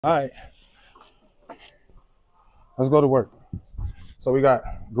All right, let's go to work. So we got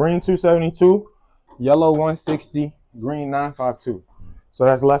green 272, yellow 160, green 952. So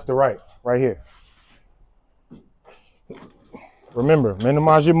that's left to right, right here. Remember,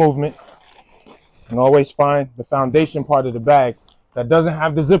 minimize your movement and always find the foundation part of the bag that doesn't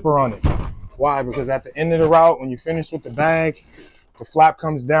have the zipper on it. Why? Because at the end of the route, when you finish with the bag, the flap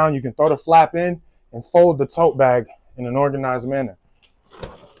comes down, you can throw the flap in and fold the tote bag in an organized manner.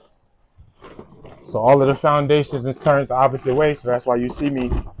 So all of the foundations is turned the opposite way, so that's why you see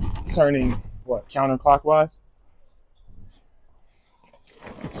me turning, what, counterclockwise?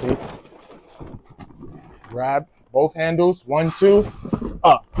 See? Grab both handles, 1, 2,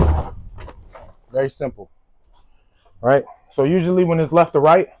 up. Very simple, right? So usually when it's left to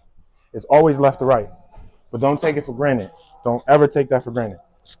right, it's always left to right. But don't take it for granted. Don't ever take that for granted.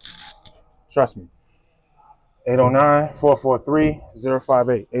 Trust me.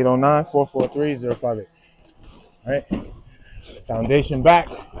 809-443-058. 809-443-058. All right. Foundation back.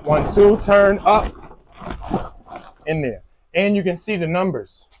 1, 2, turn up. In there. And you can see the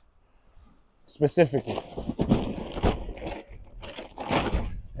numbers specifically.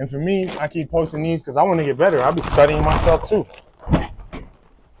 And for me, I keep posting these because I want to get better. I'll be studying myself too.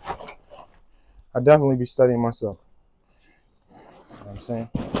 I definitely be studying myself. You know what I'm saying?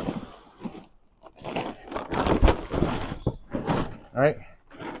 All right.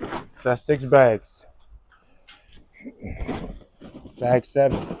 So that's 6 bags. Bag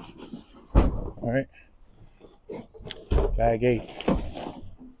 7. All right. Bag 8.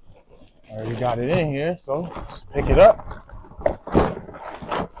 Already got it in here, so just pick it up.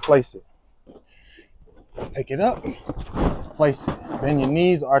 Place it. Pick it up. Place it. Bend your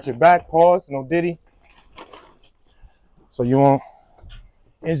knees, arch your back, pause, no diddy. So you won't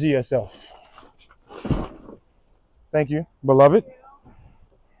injure yourself. Thank you, beloved.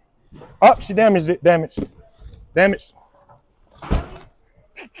 Up, she damaged it, damaged. Damaged.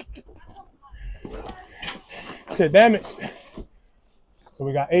 Said damaged. So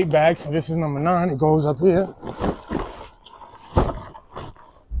we got 8 bags, so this is number 9, it goes up here.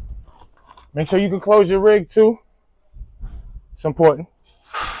 Make sure you can close your rig too. It's important.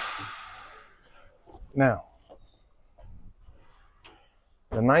 Now,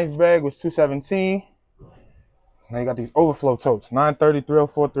 the 9th bag was 217. Now you got these overflow totes. 930,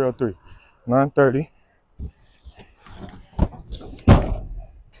 304, 303. 930.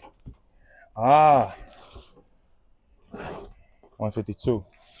 Ah. 152.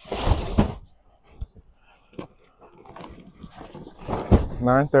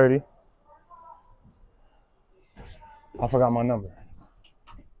 930. I forgot my number.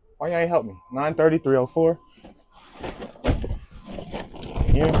 Why y'all ain't help me? 930, 304.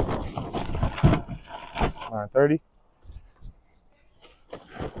 Here. 930.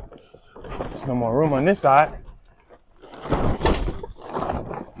 There's no more room on this side.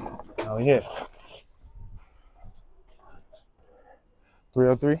 Now we here.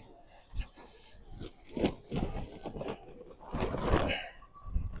 303.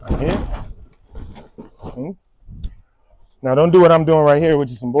 Right here. Now don't do what I'm doing right here, which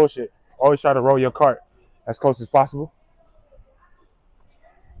is some bullshit. Always try to roll your cart as close as possible.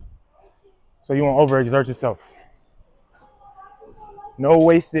 So you won't overexert yourself. No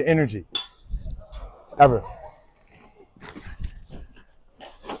wasted energy. Ever.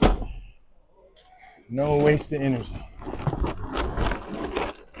 No wasted energy.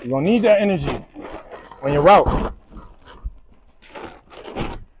 You're gonna need that energy when you're out.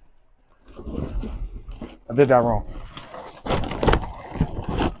 I did that wrong.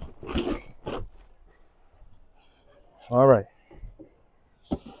 All right.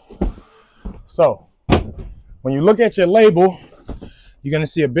 So, when you look at your label, you're going to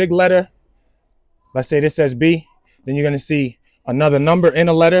see a big letter. Let's say this says B. Then you're going to see another number in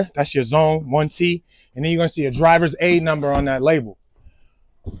a letter. That's your zone, 1T. And then you're going to see a driver's aid number on that label.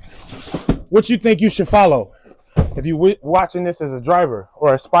 What you think you should follow? If you're watching this as a driver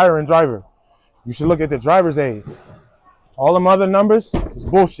or aspiring driver, you should look at the driver's aid. All them other numbers is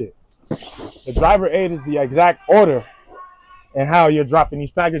bullshit. The driver aid is the exact order and how you're dropping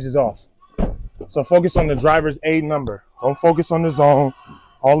these packages off. So focus on the driver's aid number. Don't focus on the zone,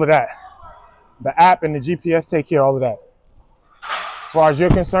 all of that. The app and the GPS take care of all of that. As far as you're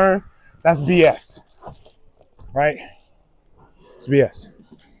concerned, that's BS, right? It's BS.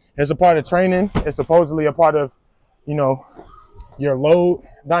 It's a part of training. It's supposedly a part of, you know, your load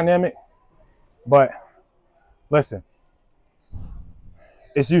dynamic. But listen,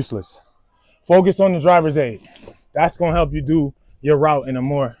 it's useless. Focus on the driver's aid. That's going to help you do your route in a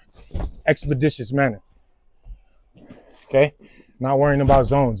more expeditious manner. Okay? Not worrying about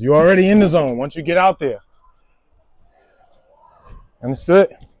zones. You're already in the zone once you get out there. Understood?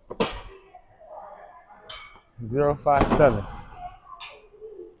 057.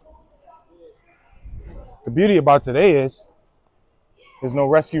 The beauty about today is there's no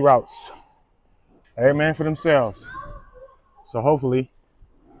rescue routes. Every man for themselves. So hopefully,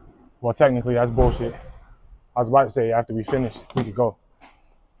 well, technically that's bullshit. I was about to say after we finish, we could go.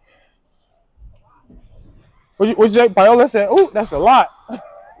 What's Jake Paola said? Ooh, that's a lot.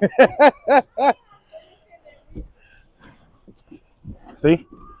 See,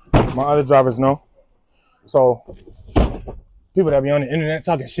 my other drivers know. So people that be on the internet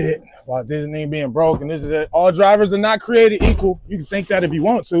talking shit about Disney being broke and this is that. All drivers are not created equal. You can think that if you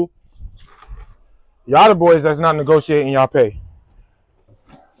want to. Y'all the boys that's not negotiating y'all pay.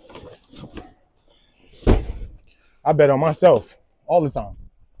 I bet on myself all the time.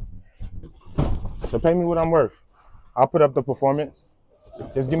 So pay me what I'm worth. I'll put up the performance.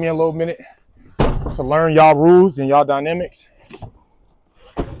 Just give me a little minute to learn y'all rules and y'all dynamics.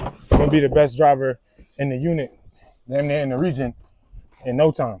 I'm gonna be the best driver in the unit, damn near in the region, in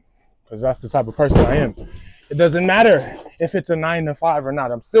no time. Because that's the type of person I am. It doesn't matter if it's a 9 to 5 or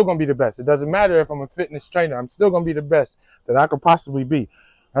not. I'm still gonna be the best. It doesn't matter if I'm a fitness trainer. I'm still gonna be the best that I could possibly be.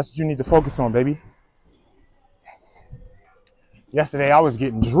 That's what you need to focus on, baby. Yesterday, I was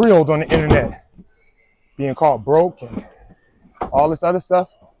getting drilled on the internet, being called broke and all this other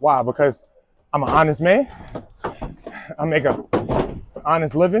stuff. Why? Because I'm an honest man. I make a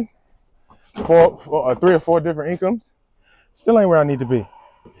honest living, 3 or 4 different incomes. Still ain't where I need to be.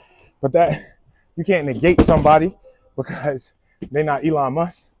 But that, you can't negate somebody because they're not Elon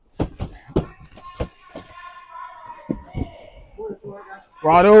Musk.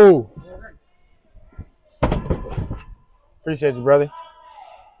 Rado. Appreciate you, brother.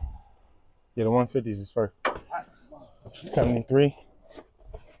 Yeah, the 150s is first. 73.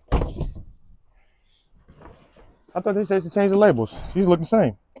 I thought they said to change the labels. These look the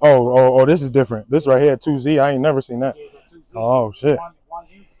same. Oh, this is different. This right here, 2Z. I ain't never seen that. Oh, shit.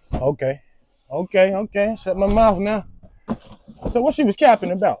 Okay. Shut my mouth now. So what she was capping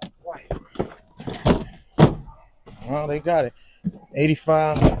about? Well, they got it.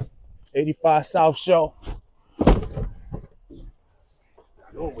 85 South Show.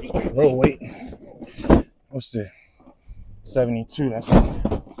 Low weight. What's it? 72. That's it.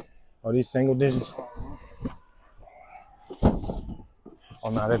 Oh, these single digits. Oh,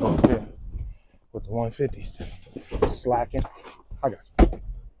 no, they're gonna fit with the 150s. Slacking. I got you.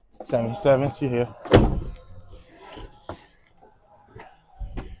 77. She here.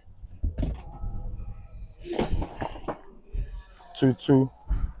 Two.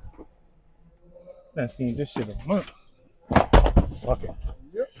 I seen this shit a month. Okay.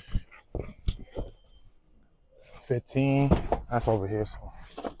 15. That's over here. So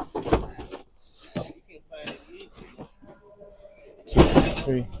 2,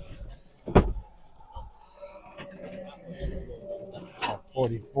 3.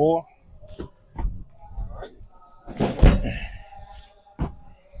 44.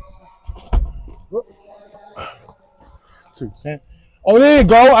 210. Oh, there you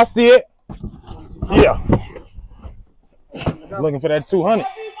go. I see it. Yeah. Looking for that 200.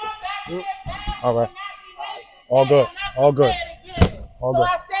 All right. All good. All good. All good.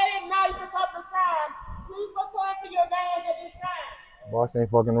 So I said it now a couple of times. Please go talk to your dad at this time. Boss ain't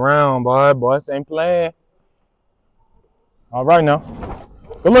fucking around, boy. Boss ain't playing. All right now.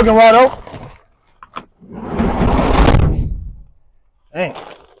 Good looking, Rado. Dang.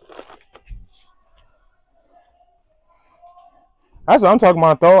 That's what I'm talking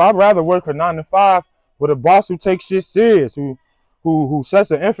about, though. I'd rather work for 9 to 5 with a boss who takes shit serious, who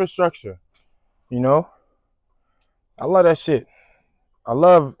sets an infrastructure. You know? I love that shit. I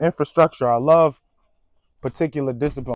love infrastructure. I love particular discipline.